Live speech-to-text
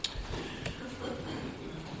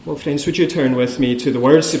Well, friends, would you turn with me to the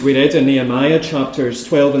words that we read in Nehemiah chapters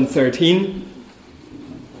 12 and 13?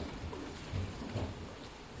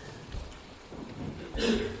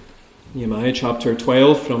 Nehemiah chapter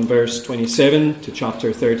 12 from verse 27 to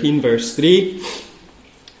chapter 13, verse 3.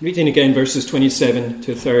 Reading again verses 27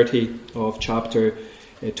 to 30 of chapter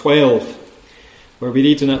 12, where we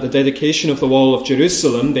read, "And at the dedication of the wall of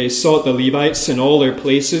Jerusalem, they sought the Levites in all their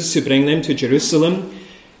places to bring them to Jerusalem,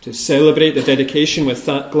 to celebrate the dedication with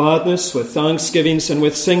that gladness, with thanksgivings and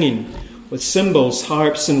with singing, with cymbals,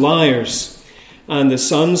 harps and lyres. And the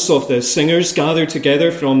sons of the singers gathered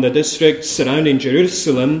together from the districts surrounding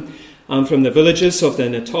Jerusalem, and from the villages of the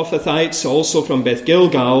Netophathites, also from Beth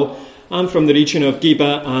Gilgal, and from the region of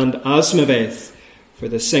Geba and Asmaveth. For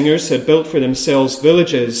the singers had built for themselves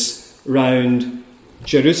villages round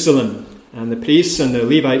Jerusalem. And the priests and the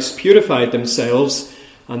Levites purified themselves,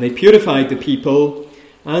 and they purified the people,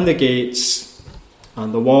 and the gates,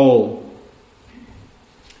 and the wall."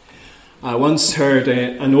 I once heard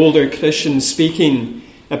an older Christian speaking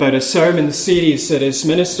about a sermon series that his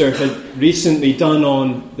minister had recently done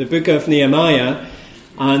on the book of Nehemiah,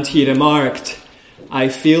 and he remarked, "I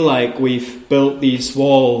feel like we've built these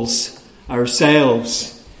walls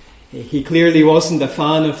ourselves." He clearly wasn't a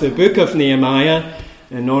fan of the book of Nehemiah,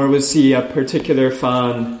 and nor was he a particular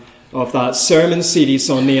fan of that sermon series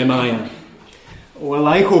on Nehemiah. Well,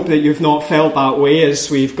 I hope that you've not felt that way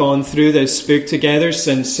as we've gone through this book together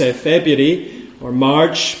since February or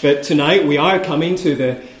March, but tonight we are coming to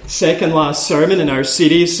the second last sermon in our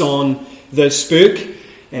series on this book.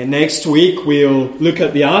 Next week we'll look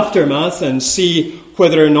at the aftermath and see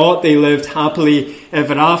whether or not they lived happily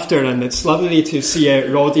ever after. And it's lovely to see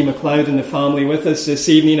Roddy McLeod and the family with us this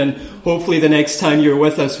evening, and hopefully the next time you're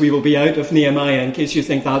with us we will be out of Nehemiah, in case you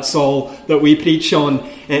think that's all that we preach on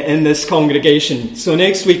in this congregation. So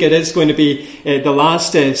next week it is going to be the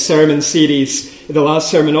last sermon series, the last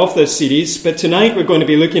sermon of this series, but tonight we're going to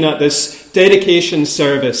be looking at this dedication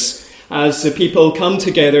service as the people come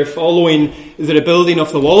together following the rebuilding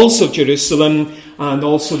of the walls of Jerusalem and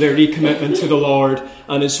also their recommitment to the Lord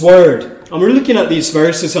and His Word. And we're looking at these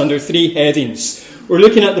verses under three headings. We're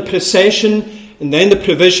looking at the procession, and then the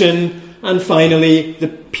provision, and finally the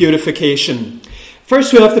purification.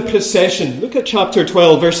 First we have the procession. Look at chapter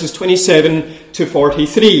 12, verses 27 to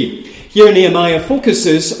 43. Here Nehemiah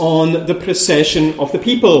focuses on the procession of the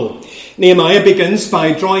people. Nehemiah begins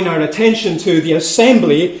by drawing our attention to the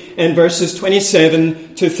assembly in verses 27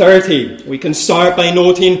 to 30. We can start by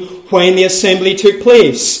noting when the assembly took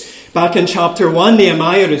place. Back in chapter 1,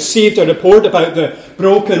 Nehemiah received a report about the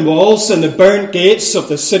broken walls and the burnt gates of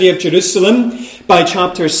the city of Jerusalem. By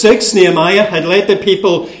chapter 6, Nehemiah had led the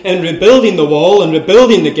people in rebuilding the wall and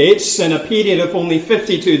rebuilding the gates in a period of only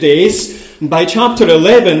 52 days. By chapter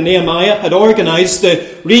 11, Nehemiah had organized the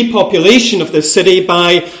repopulation of the city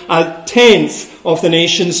by 1/10 of the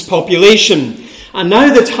nation's population. And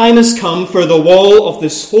now the time has come for the wall of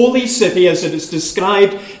this holy city, as it is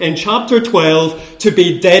described in chapter 12, to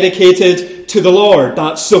be dedicated to the Lord.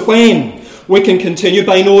 That's the when. We can continue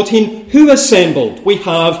by noting who assembled. We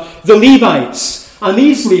have the Levites. And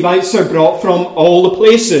these Levites are brought from all the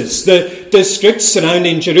places, the districts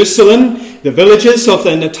surrounding Jerusalem, the villages of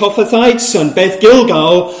the Netophathites and Beth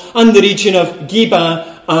Gilgal, and the region of Geba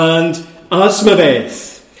and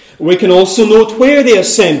Asmaveth. We can also note where they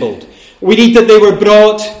assembled. We read that they were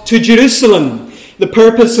brought to Jerusalem. The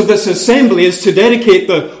purpose of this assembly is to dedicate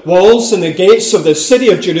the walls and the gates of the city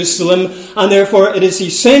of Jerusalem, and therefore it is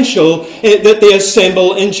essential that they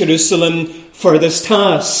assemble in Jerusalem for this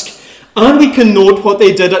task. And we can note what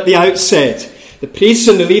they did at the outset. The priests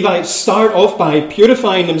and the Levites start off by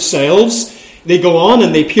purifying themselves. They go on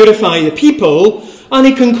and they purify the people, and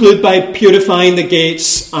they conclude by purifying the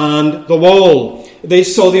gates and the wall. They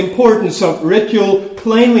saw the importance of ritual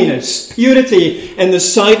cleanliness, purity in the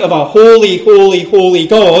sight of a holy, holy, holy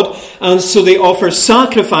God, and so they offer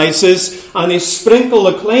sacrifices, and they sprinkle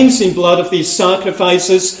the cleansing blood of these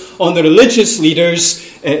sacrifices on the religious leaders,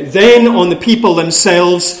 then on the people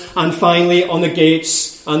themselves, and finally on the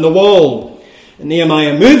gates and the wall. And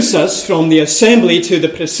Nehemiah moves us from the assembly to the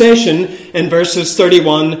procession in verses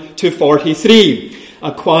 31 to 43.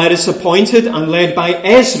 A choir is appointed and led by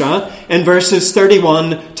Ezra in verses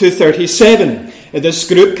 31 to 37. This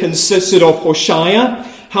group consisted of Hoshea,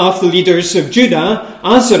 half the leaders of Judah,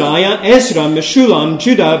 Azariah, Ezra, Meshullam,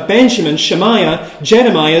 Judah, Benjamin, Shemaiah,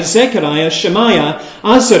 Jeremiah, Zechariah, Shemaiah,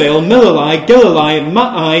 Azarel, Milalai, Gilalai,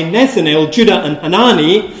 Maai, Nethanel, Judah, and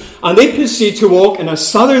Hanani. and they proceed to walk in a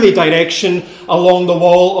southerly direction along the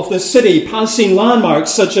wall of the city, passing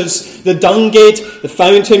landmarks such as the Dung Gate, the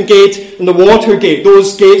Fountain Gate, and the Water Gate,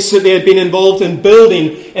 those gates that they had been involved in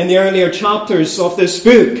building in the earlier chapters of this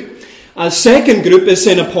book. A second group is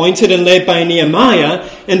then appointed and led by Nehemiah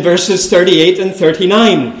in verses 38 and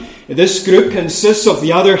 39. This group consists of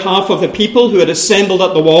the other half of the people who had assembled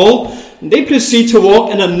at the wall. They proceed to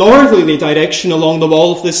walk in a northerly direction along the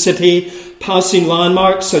wall of the city, passing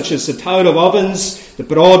landmarks such as the Tower of Ovens, the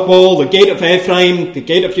Broad Wall, the Gate of Ephraim, the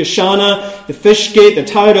Gate of Yeshana, the Fish Gate, the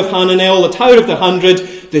Tower of Hananel, the Tower of the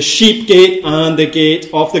 100, the Sheep Gate, and the Gate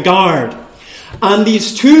of the Guard. And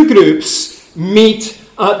these two groups meet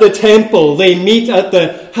at the temple. They meet at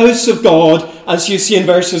the house of God, as you see in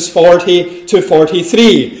verses 40 to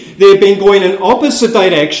 43. They've been going in opposite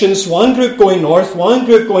directions, one group going north, one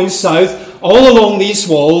group going south, all along these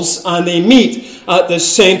walls, and they meet at the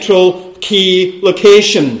central key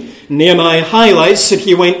location. Nehemiah highlights that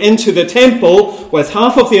he went into the temple with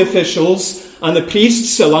half of the officials and the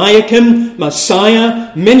priests Eliakim,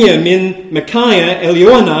 Messiah, Miniamin, Micaiah,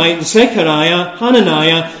 Elioenai, Zechariah,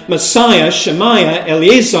 Hananiah, Messiah, Shemaiah,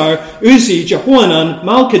 Eleazar, Uzi, Jehohanan,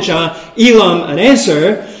 Malchijah, Elam, and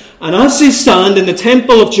Ezer. And as they stand in the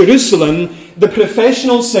temple of Jerusalem, the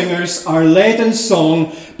professional singers are led in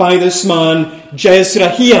song by this man,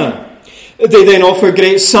 Jezrahiah. They then offer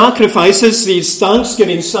great sacrifices, these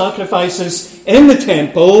thanksgiving sacrifices in the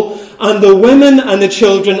temple, and the women and the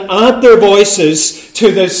children add their voices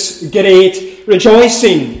to this great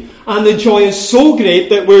rejoicing. And the joy is so great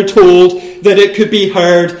that we're told that it could be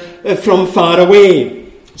heard from far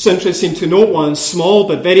away. It's interesting to note one small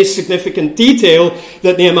but very significant detail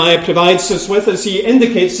that Nehemiah provides us with as he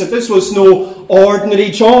indicates that this was no ordinary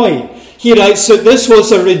joy. He writes that this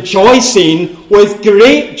was a rejoicing with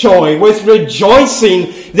great joy. With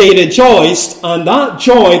rejoicing they rejoiced, and that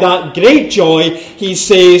joy, that great joy, he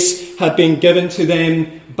says, had been given to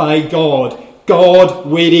them by God. God,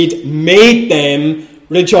 waited, made them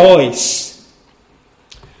rejoice.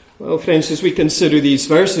 Well, friends, as we consider these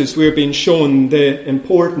verses, we're being shown the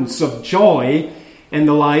importance of joy in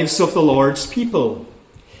the lives of the Lord's people.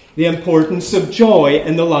 The importance of joy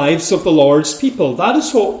in the lives of the Lord's people. That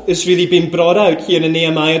is what is really being brought out here in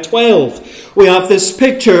Nehemiah 12. We have this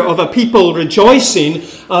picture of a people rejoicing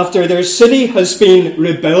after their city has been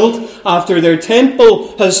rebuilt, after their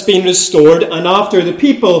temple has been restored, and after the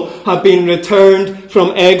people have been returned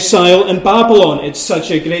from exile in Babylon. It's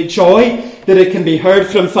such a great joy that it can be heard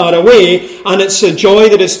from far away, and it's a joy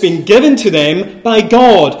that has been given to them by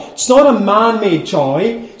God. It's not a man-made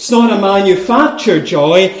joy. It's not a manufactured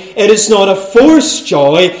joy. It is not a forced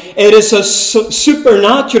joy. It is a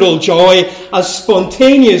supernatural joy, a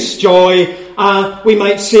spontaneous joy, we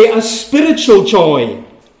might say a spiritual joy.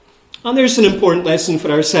 And there's an important lesson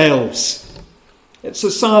for ourselves. It's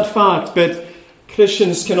a sad fact, but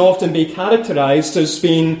Christians can often be characterized as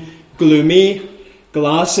being gloomy,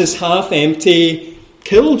 glasses half empty,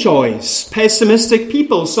 killjoys, pessimistic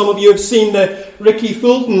people. Some of you have seen the Ricky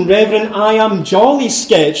Fulton Reverend I Am Jolly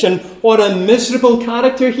sketch, and what a miserable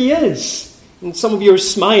character he is. And some of you are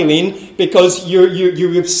smiling because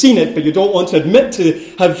you have seen it, but you don't want to admit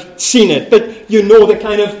to have seen it. But you know the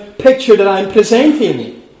kind of picture that I'm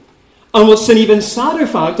presenting. And what's an even sadder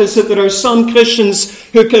fact is that there are some Christians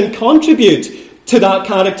who can contribute to that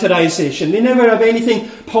characterization. They never have anything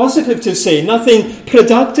positive to say, nothing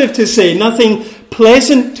productive to say, nothing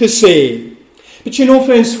pleasant to say. But you know,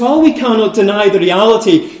 friends, while we cannot deny the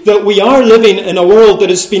reality that we are living in a world that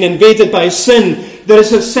has been invaded by sin, there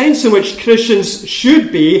is a sense in which Christians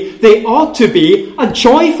should be, they ought to be, a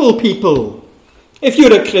joyful people. If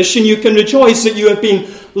you're a Christian, you can rejoice that you have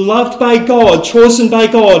been loved by God, chosen by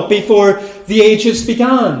God before the ages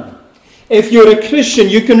began. If you're a Christian,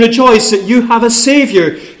 you can rejoice that you have a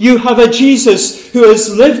Saviour. You have a Jesus who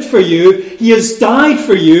has lived for you. He has died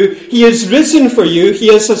for you. He has risen for you. He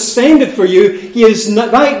has ascended for you. He is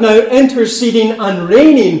right now interceding and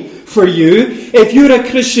reigning for you. If you're a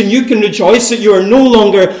Christian, you can rejoice that you are no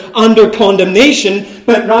longer under condemnation,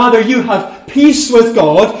 but rather you have peace with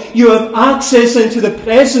God. You have access into the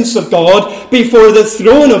presence of God before the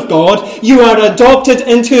throne of God. You are adopted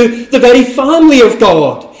into the very family of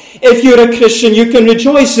God. If you're a Christian, you can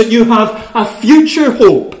rejoice that you have a future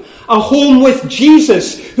hope, a home with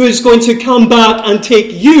Jesus who is going to come back and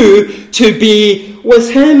take you to be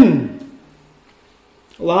with him.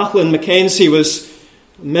 Lachlan Mackenzie was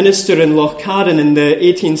a minister in Lochcarron in the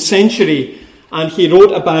 18th century, and he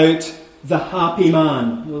wrote about the happy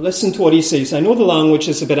man. Well, listen to what he says. I know the language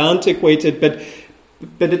is a bit antiquated, but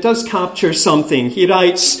it does capture something. He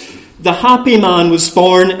writes, The happy man was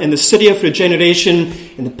born in the city of regeneration,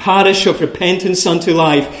 in the parish of repentance unto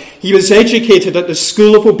life. He was educated at the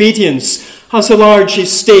school of obedience, has a large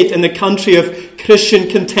estate in the country of Christian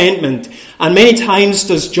contentment, and many times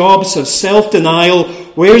does jobs of self-denial,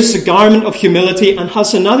 wears the garment of humility, and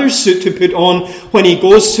has another suit to put on when he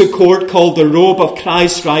goes to court called the robe of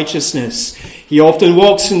Christ's righteousness. He often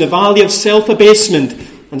walks in the valley of self-abasement,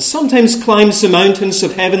 and sometimes climbs the mountains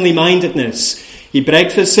of heavenly mindedness. He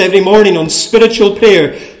breakfasts every morning on spiritual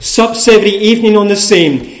prayer, sups every evening on the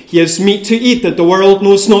same. He has meat to eat that the world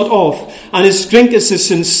knows not of, and his drink is the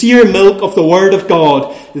sincere milk of the word of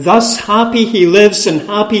God. Thus happy he lives and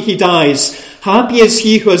happy he dies. Happy is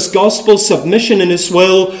he who has gospel submission in his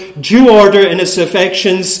will, due order in his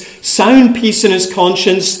affections, sound peace in his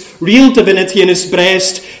conscience, real divinity in his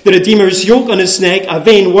breast, the Redeemer's yoke on his neck, a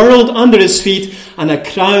vain world under his feet, and a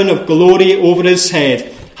crown of glory over his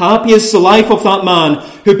head. Happy is the life of that man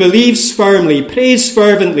who believes firmly, prays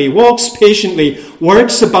fervently, walks patiently,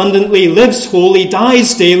 works abundantly, lives holy,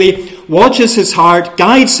 dies daily, watches his heart,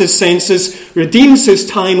 guides his senses, redeems his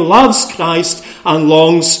time, loves Christ, and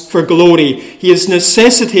longs for glory. He is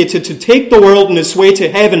necessitated to take the world on his way to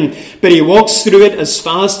heaven, but he walks through it as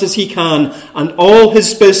fast as he can, and all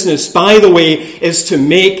his business, by the way, is to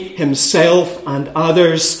make himself and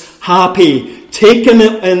others happy. Take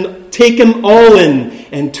him all in.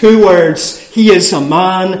 In 2 words, he is a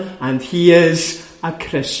man and he is a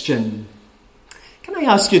Christian. Can I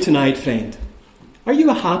ask you tonight, friend, are you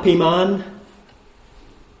a happy man?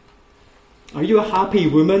 Are you a happy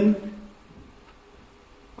woman?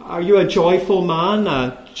 Are you a joyful man,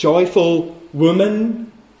 a joyful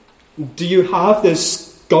woman? Do you have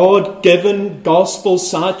this God-given,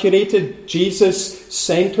 gospel-saturated,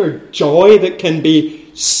 Jesus-centered joy that can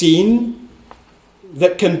be seen,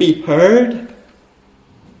 that can be heard?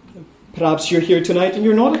 Perhaps you're here tonight and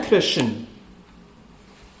you're not a Christian.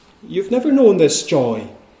 You've never known this joy.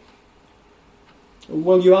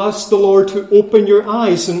 Will you ask the Lord to open your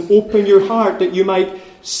eyes and open your heart that you might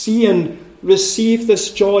see and receive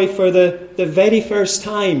this joy for the very first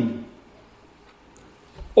time?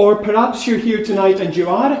 Or perhaps you're here tonight and you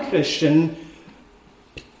are a Christian,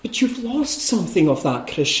 but you've lost something of that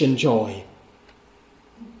Christian joy.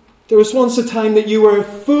 There was once a time that you were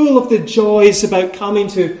full of the joys about coming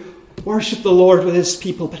to worship the Lord with his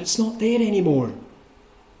people, but it's not there anymore.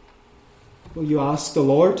 Will you ask the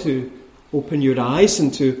Lord to open your eyes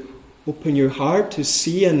and to open your heart to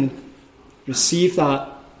see and receive that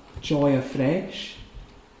joy afresh?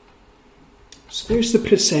 So there's the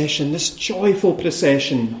procession, this joyful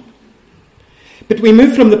procession. But we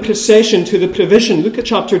move from the procession to the provision. Look at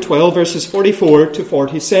chapter 12, verses 44 to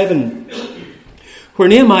 47, where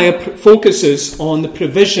Nehemiah focuses on the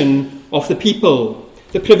provision of the people.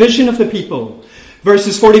 The provision of the people.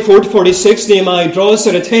 Verses 44 to 46, Nehemiah draws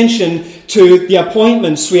their attention to the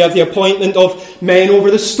appointments. We have the appointment of men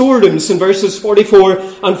over the storerooms in verses 44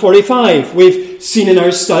 and 45. We've seen in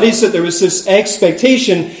our studies that there was this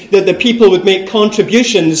expectation that the people would make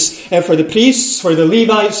contributions for the priests, for the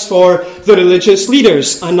Levites, for the religious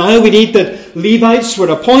leaders. And now we read that Levites were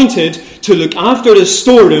appointed to look after the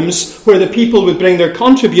storerooms where the people would bring their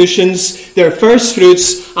contributions, their first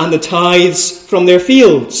fruits, and the tithes from their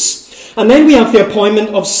fields. And then we have the appointment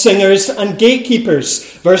of singers and gatekeepers,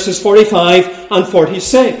 verses 45 and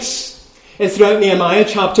 46. Throughout Nehemiah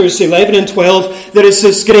chapters 11 and 12, there is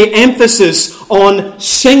this great emphasis on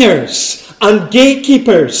singers and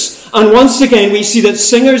gatekeepers. And once again, we see that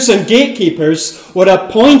singers and gatekeepers were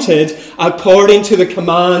appointed according to the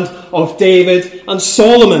command of David and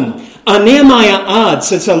Solomon. And Nehemiah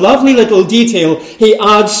adds, it's a lovely little detail, he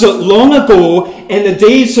adds that long ago, in the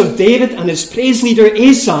days of David and his praise leader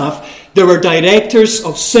Asaph, there were directors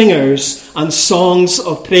of singers and songs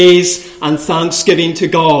of praise and thanksgiving to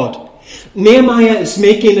God. Nehemiah is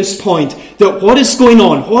making this point that what is going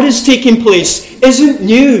on, what is taking place, isn't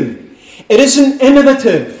new. It isn't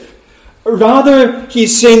innovative. Rather,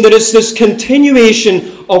 he's saying that it's this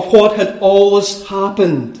continuation of what had always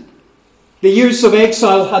happened. The years of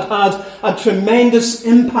exile had had a tremendous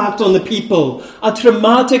impact on the people, a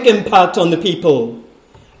traumatic impact on the people.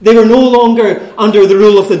 They were no longer under the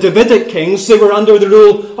rule of the Davidic kings, they were under the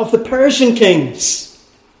rule of the Persian kings.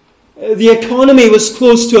 The economy was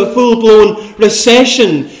close to a full-blown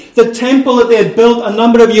recession. The temple that they had built a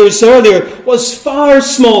number of years earlier was far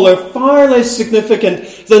smaller, far less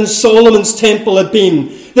significant than Solomon's temple had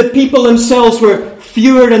been. The people themselves were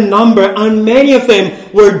fewer in number, and many of them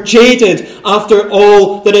were jaded after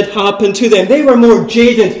all that had happened to them. They were more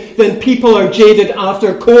jaded than people are jaded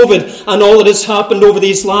after COVID and all that has happened over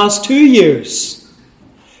these last 2 years.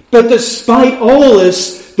 But despite all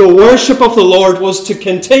this, the worship of the Lord was to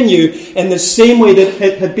continue in the same way that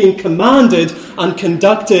it had been commanded and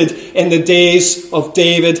conducted in the days of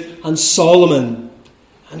David and Solomon.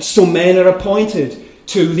 And so men are appointed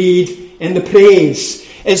to lead in the praise.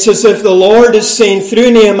 It's as if the Lord is saying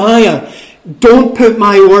through Nehemiah, don't put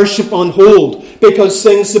my worship on hold because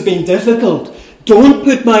things have been difficult. Don't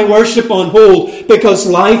put my worship on hold because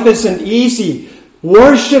life isn't easy.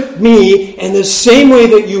 Worship me in the same way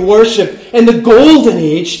that you worship in the golden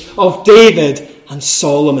age of David and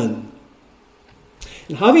Solomon.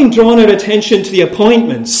 And having drawn our attention to the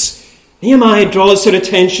appointments, Nehemiah draws our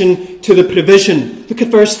attention to the provision. Look at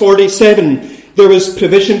verse 47. There was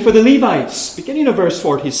provision for the Levites, beginning of verse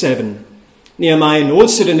 47. Nehemiah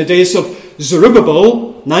notes that in the days of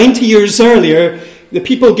Zerubbabel, 90 years earlier, the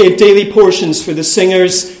people gave daily portions for the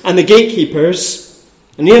singers and the gatekeepers.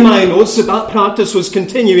 And Nehemiah notes that practice was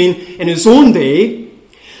continuing in his own day.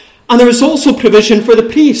 And there was also provision for the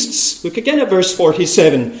priests. Look again at verse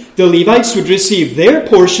 47. The Levites would receive their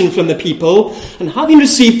portion from the people, and having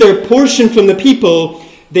received their portion from the people,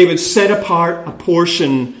 they would set apart a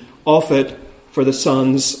portion of it for the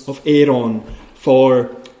sons of Aaron,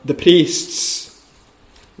 for the priests.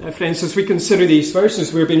 Now, friends, as we consider these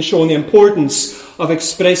verses, we're being shown the importance of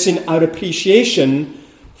expressing our appreciation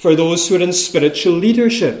for those who are in spiritual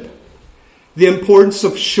leadership. The importance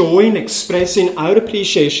of expressing our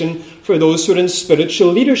appreciation for those who are in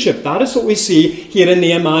spiritual leadership. That is what we see here in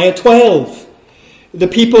Nehemiah 12. The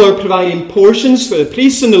people are providing portions for the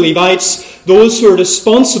priests and the Levites, those who are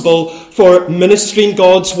responsible for ministering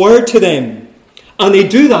God's word to them. And they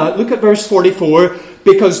do that, look at verse 44,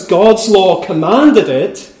 because God's law commanded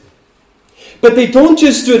it. But they don't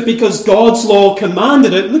just do it because God's law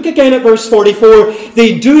commanded it. Look again at verse 44.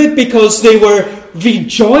 They do it because they were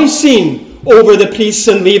rejoicing over the priests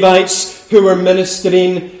and Levites who were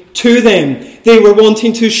ministering to them. They were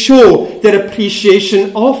wanting to show their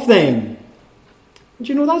appreciation of them. And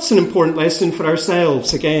you know, that's an important lesson for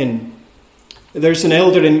ourselves again. There's an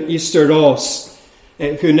elder in Easter Ross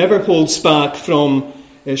who never holds back from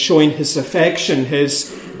showing his affection,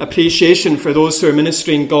 his appreciation for those who are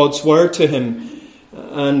ministering God's word to him.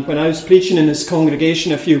 And when I was preaching in his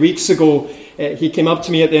congregation a few weeks ago, he came up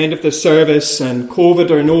to me at the end of the service, and COVID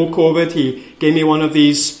or no COVID, he gave me one of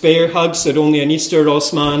these bear hugs that only an Easter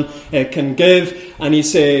Ross man can give. And he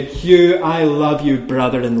said, "Hugh, I love you,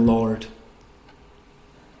 brother in the Lord."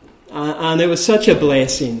 And it was such a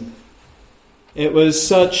blessing. It was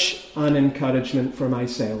such an encouragement for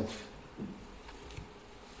myself.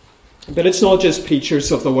 But it's not just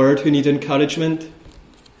preachers of the word who need encouragement.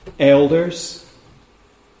 Elders,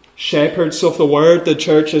 shepherds of the word, the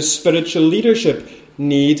church's spiritual leadership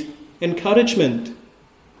need encouragement.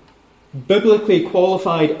 Biblically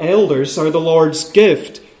qualified elders are the Lord's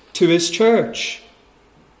gift to his church.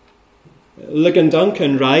 Ligon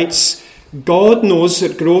Duncan writes, God knows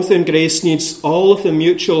that growth in grace needs all of the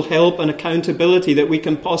mutual help and accountability that we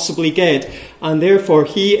can possibly get, and therefore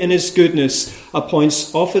he in his goodness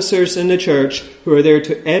appoints officers in the church who are there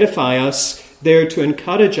to edify us, there to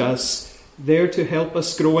encourage us, there to help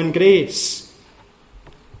us grow in grace.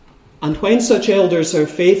 And when such elders are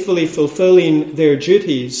faithfully fulfilling their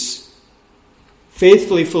duties,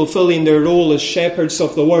 faithfully fulfilling their role as shepherds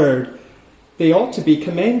of the word, they ought to be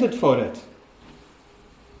commended for it.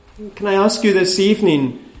 Can I ask you this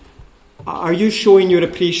evening, are you showing your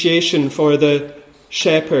appreciation for the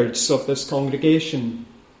shepherds of this congregation?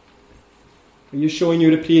 Are you showing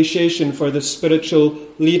your appreciation for the spiritual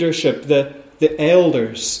leadership, the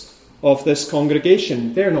elders of this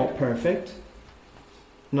congregation? They're not perfect.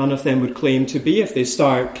 None of them would claim to be. If they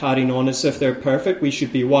start carrying on as if they're perfect, we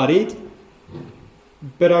should be worried.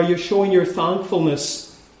 But are you showing your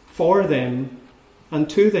thankfulness for them and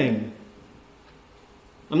to them?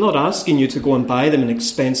 I'm not asking you to go and buy them an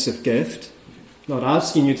expensive gift. I'm not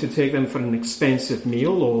asking you to take them for an expensive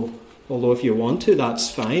meal, although if you want to, that's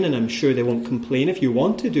fine, and I'm sure they won't complain if you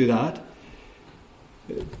want to do that.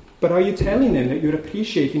 But are you telling them that you're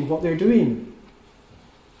appreciating what they're doing?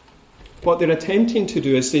 What they're attempting to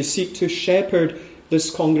do as they seek to shepherd this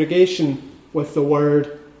congregation with the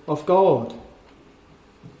Word of God.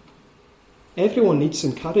 Everyone needs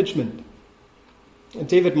encouragement.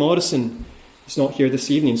 David Morrison, he's not here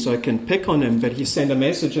this evening, so I can pick on him, but he sent a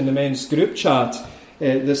message in the men's group chat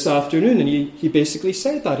this afternoon, and he basically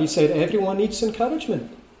said that. He said, everyone needs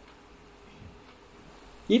encouragement.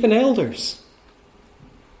 Even elders.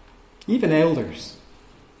 Even elders.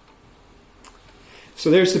 So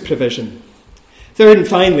there's the provision. Third and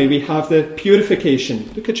finally, we have the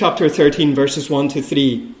purification. Look at chapter 13, verses 1 to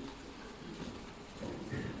 3.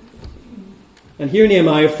 And here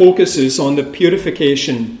Nehemiah focuses on the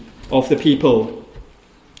purification of the people.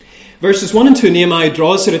 Verses 1 and 2, Nehemiah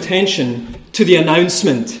draws their attention to the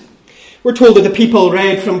announcement. We're told that the people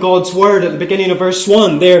read from God's word at the beginning of verse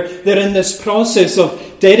 1. They're in this process of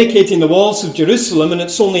dedicating the walls of Jerusalem, and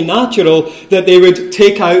it's only natural that they would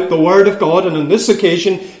take out the word of God, and on this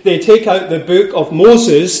occasion they take out the book of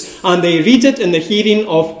Moses and they read it in the hearing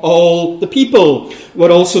of all the people.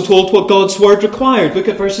 We're also told what God's word required. Look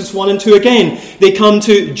at verses 1 and 2 again. They come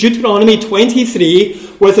to Deuteronomy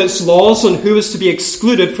 23 with its laws on who is to be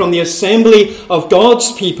excluded from the assembly of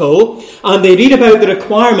God's people, and they read about the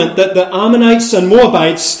requirement that the Ammonites and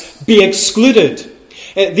Moabites be excluded.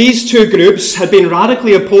 These two groups had been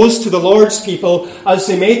radically opposed to the Lord's people as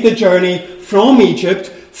they made the journey from Egypt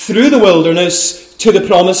through the wilderness to the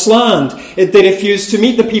promised land. They refused to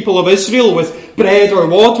meet the people of Israel with bread or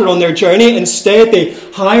water on their journey. Instead, they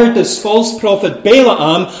hired this false prophet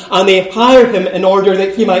Balaam, and they hired him in order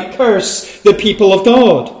that he might curse the people of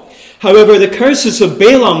God. However, the curses of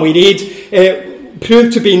Balaam, we read,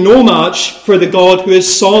 proved to be no match for the God who is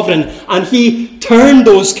sovereign, and he turned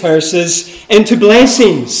those curses into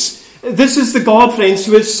blessings. This is the God, friends,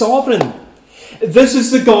 who is sovereign. This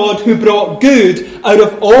is the God who brought good out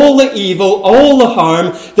of all the evil, all the harm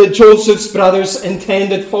that Joseph's brothers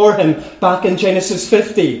intended for him back in Genesis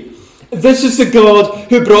 50. This is the God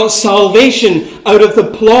who brought salvation out of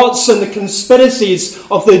the plots and the conspiracies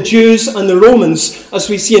of the Jews and the Romans, as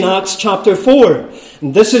we see in Acts chapter 4.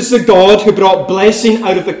 And this is the God who brought blessing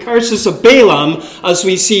out of the curses of Balaam, as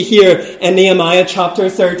we see here in Nehemiah chapter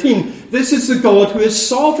 13. This is the God who is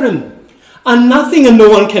sovereign, and nothing and no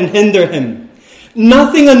one can hinder him.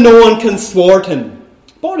 Nothing and no one can thwart him.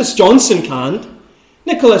 Boris Johnson can't.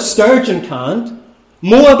 Nicola Sturgeon can't.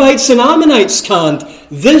 Moabites and Ammonites can't.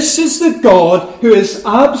 This is the God who is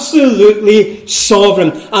absolutely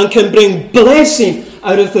sovereign and can bring blessing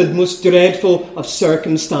out of the most dreadful of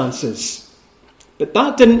circumstances. But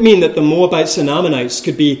that didn't mean that the Moabites and Ammonites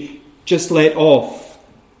could be just let off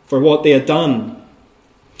for what they had done.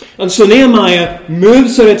 And so Nehemiah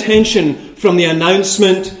moves their attention from the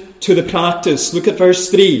announcement to the practice. Look at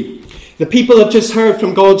verse 3. The people have just heard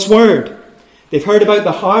from God's word. They've heard about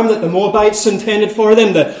the harm that the Moabites intended for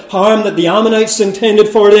them, the harm that the Ammonites intended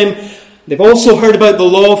for them. They've also heard about the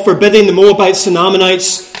law forbidding the Moabites and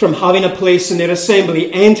Ammonites from having a place in their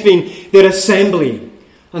assembly, entering their assembly.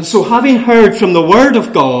 And so, having heard from the word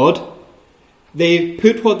of God, they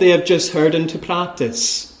put what they have just heard into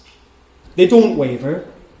practice. They don't waver.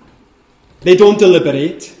 They don't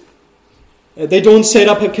deliberate. They don't set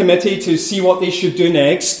up a committee to see what they should do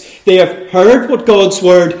next. They have heard what God's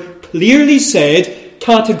word clearly said,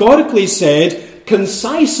 categorically said,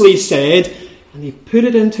 concisely said, and they put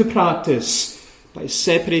it into practice by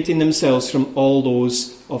separating themselves from all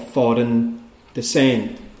those of foreign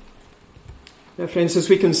descent. Now, friends, as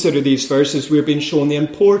we consider these verses, we're being shown the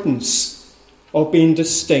importance of being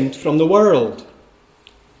distinct from the world.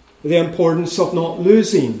 The importance of not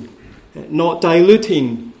losing, not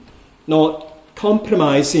diluting, not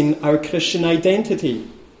compromising our Christian identity.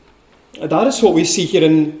 That is what we see here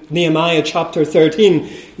in Nehemiah chapter 13.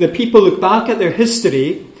 The people look back at their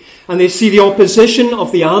history and they see the opposition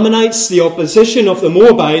of the Ammonites, the opposition of the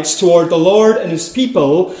Moabites toward the Lord and his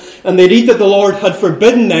people, and they read that the Lord had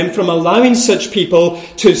forbidden them from allowing such people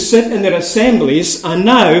to sit in their assemblies, and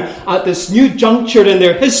now, at this new juncture in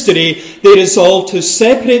their history, they resolve to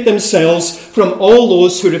separate themselves from all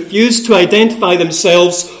those who refuse to identify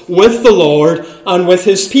themselves with the Lord and with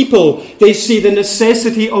his people. They see the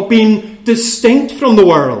necessity of being distinct from the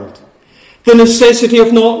world, the necessity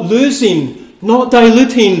of not losing, not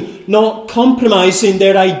diluting, not compromising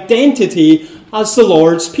their identity as the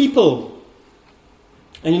Lord's people.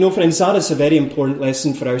 And you know, friends, that is a very important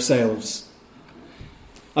lesson for ourselves.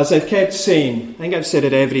 As I've kept saying, I think I've said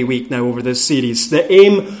it every week now over this series, the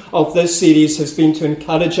aim of this series has been to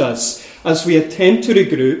encourage us as we attempt to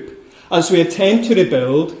regroup, as we attempt to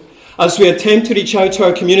rebuild, as we attempt to reach out to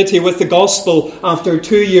our community with the gospel after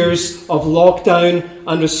 2 years of lockdown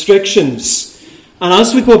and restrictions. And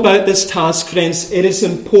as we go about this task, friends, it is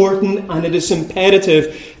important and it is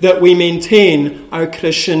imperative that we maintain our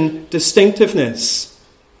Christian distinctiveness.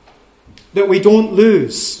 That we don't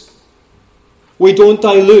lose. We don't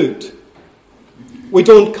dilute. We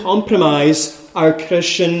don't compromise our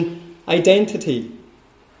Christian identity.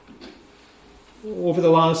 Over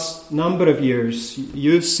the last number of years,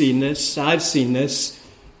 you've seen this, I've seen this,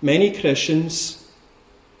 many Christians,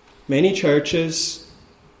 many churches,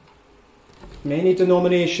 many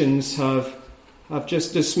denominations have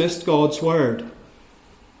just dismissed God's word,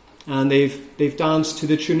 and they've danced to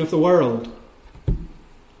the tune of the world.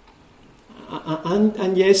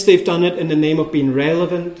 And yes, they've done it in the name of being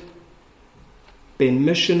relevant, being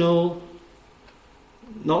missional,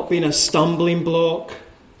 not being a stumbling block,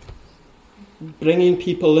 bringing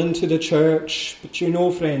people into the church. But you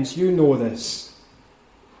know, friends, you know this.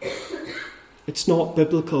 It's not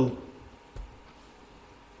biblical.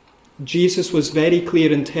 Jesus was very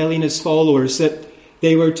clear in telling his followers that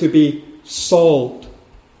they were to be salt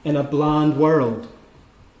in a bland world.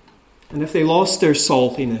 And if they lost their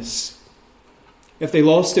saltiness, if they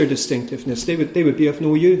lost their distinctiveness, they would be of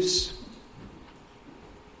no use.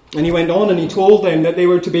 And he went on and he told them that they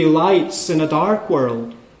were to be lights in a dark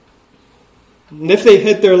world. And if they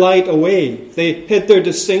hid their light away, if they hid their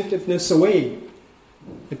distinctiveness away,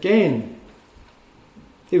 again,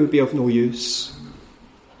 they would be of no use.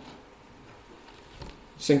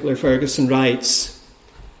 Sinclair Ferguson writes,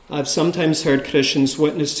 I've sometimes heard Christians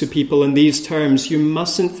witness to people in these terms: you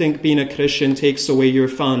mustn't think being a Christian takes away your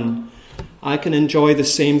fun. I can enjoy the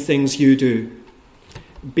same things you do.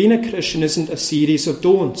 Being a Christian isn't a series of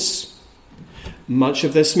don'ts. Much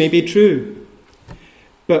of this may be true.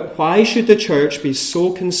 But why should the church be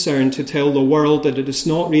so concerned to tell the world that it is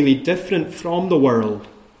not really different from the world?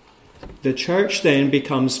 The church then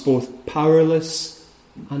becomes both powerless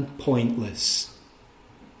and pointless.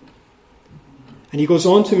 And he goes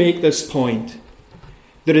on to make this point.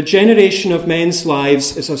 The regeneration of men's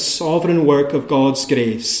lives is a sovereign work of God's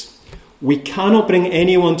grace. We cannot bring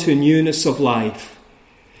anyone to newness of life.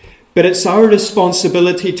 But it's our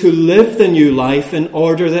responsibility to live the new life in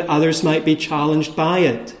order that others might be challenged by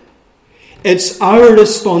it. It's our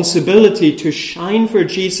responsibility to shine for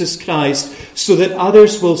Jesus Christ so that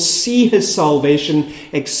others will see his salvation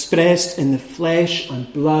expressed in the flesh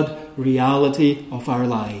and blood reality of our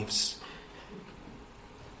lives.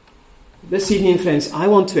 This evening, friends, I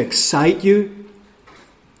want to excite you.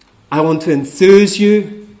 I want to enthuse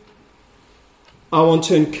you. I want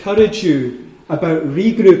to encourage you about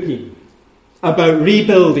regrouping, about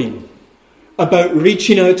rebuilding, about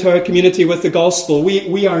reaching out to our community with the gospel.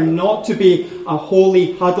 We are not to be a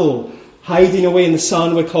holy huddle hiding away in the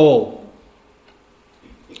Sandwick Hall.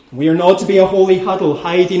 We are not to be a holy huddle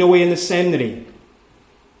hiding away in the seminary.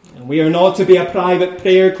 And we are not to be a private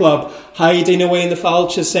prayer club hiding away in the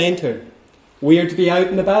Falcha Centre. We are to be out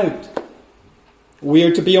and about. We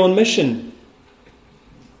are to be on mission.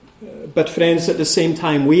 But friends, at the same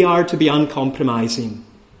time, we are to be uncompromising.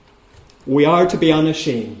 We are to be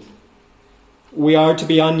unashamed. We are to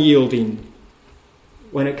be unyielding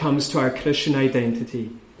when it comes to our Christian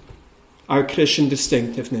identity, our Christian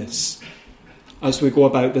distinctiveness, as we go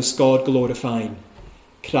about this God-glorifying,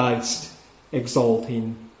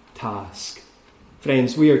 Christ-exalting task.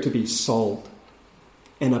 Friends, we are to be salt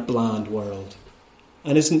in a bland world.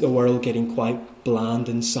 And isn't the world getting quite bland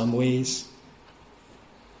in some ways?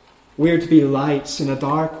 We are to be lights in a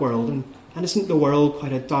dark world. And isn't the world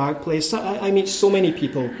quite a dark place? I meet so many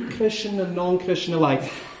people, Christian and non-Christian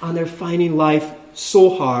alike, and they're finding life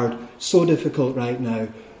so hard, so difficult right now.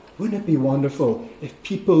 Wouldn't it be wonderful if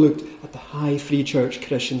people looked at the high free church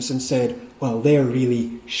Christians and said, well, they're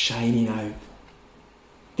really shining out.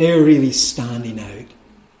 They're really standing out.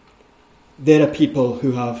 They're a people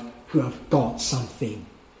who have got something,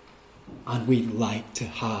 and we'd like to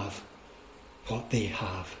have what they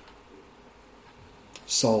have.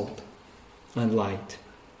 Salt and light.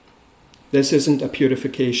 This isn't a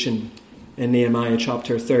purification in Nehemiah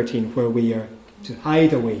chapter 13 where we are to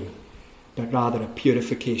hide away, but rather a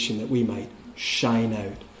purification that we might shine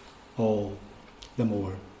out all the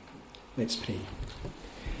more. Let's pray.